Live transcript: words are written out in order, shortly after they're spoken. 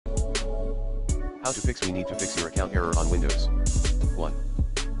How to fix. We need to fix your account error on Windows. 1.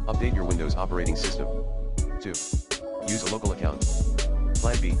 Update your Windows operating system. 2. Use a local account.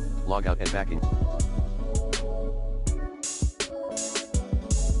 Plan B, log out and back in.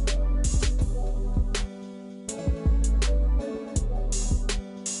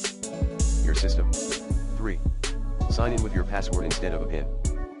 Your system. 3. Sign in with your password instead of a PIN.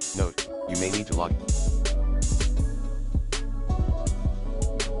 Note, you may need to log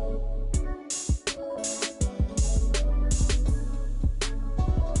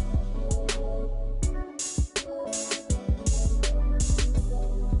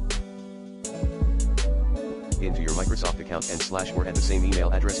into your Microsoft account and /more at the same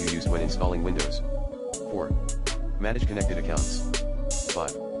email address you used when installing Windows. 4. Manage connected accounts.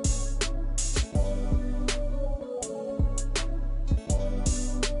 5.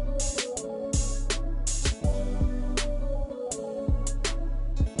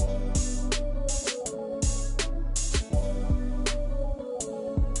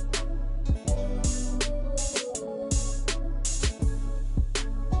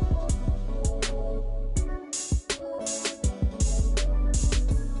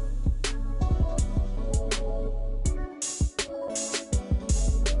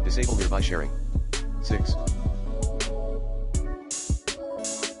 Disable nearby sharing. 6.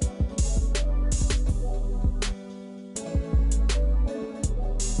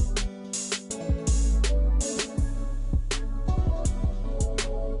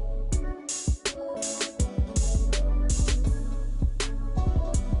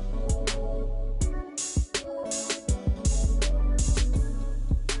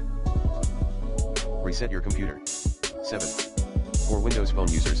 Reset your computer. 7. For Windows Phone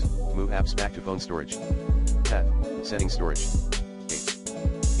users, move apps back to phone storage. Path, settings storage.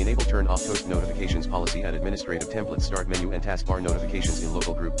 8. Enable turn off toast notifications policy at administrative template start menu and taskbar notifications in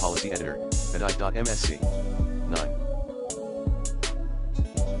local group policy editor, edit.msc. 9.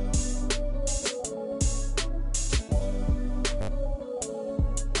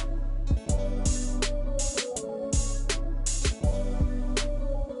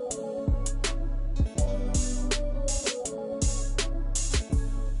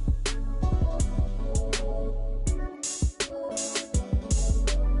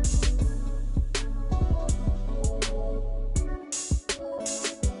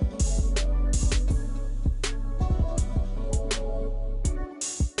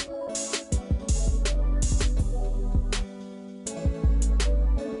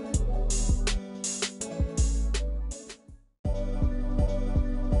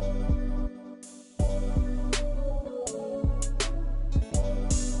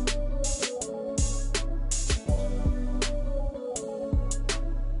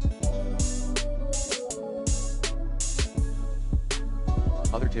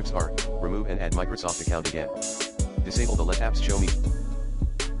 Other tips are, remove and add Microsoft account again. Disable the Let Apps Show Me.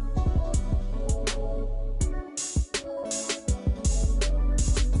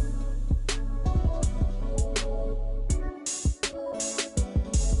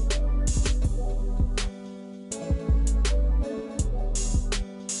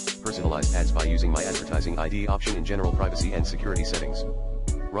 Personalize ads by using My Advertising ID option in General Privacy and Security Settings.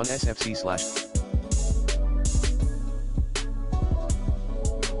 Run sfc/.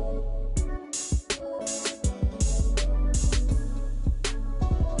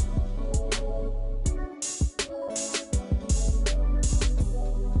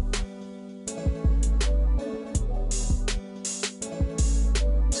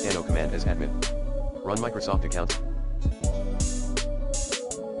 Scanno command as admin. Run Microsoft accounts.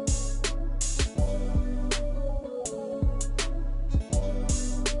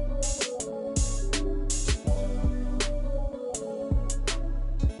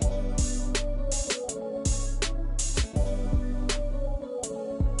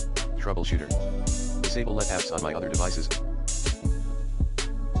 Troubleshooter. Disable Let Apps on my other devices.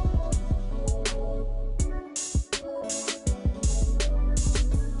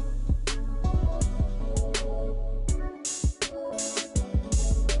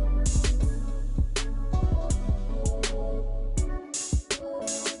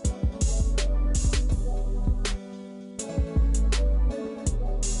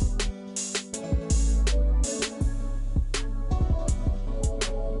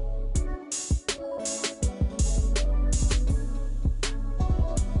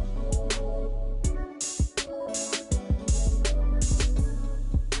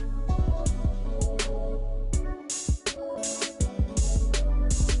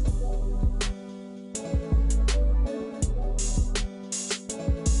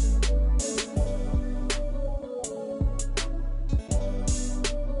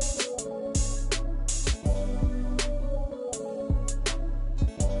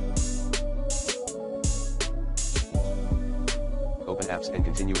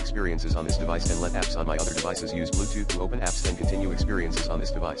 continue experiences on this device and let apps on my other devices use Bluetooth to open apps and continue experiences on this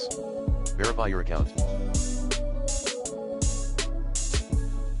device. Verify your account.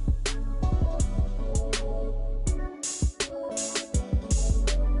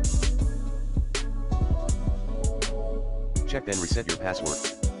 Check then reset your password.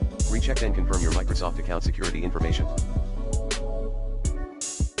 Recheck then confirm your Microsoft account security information.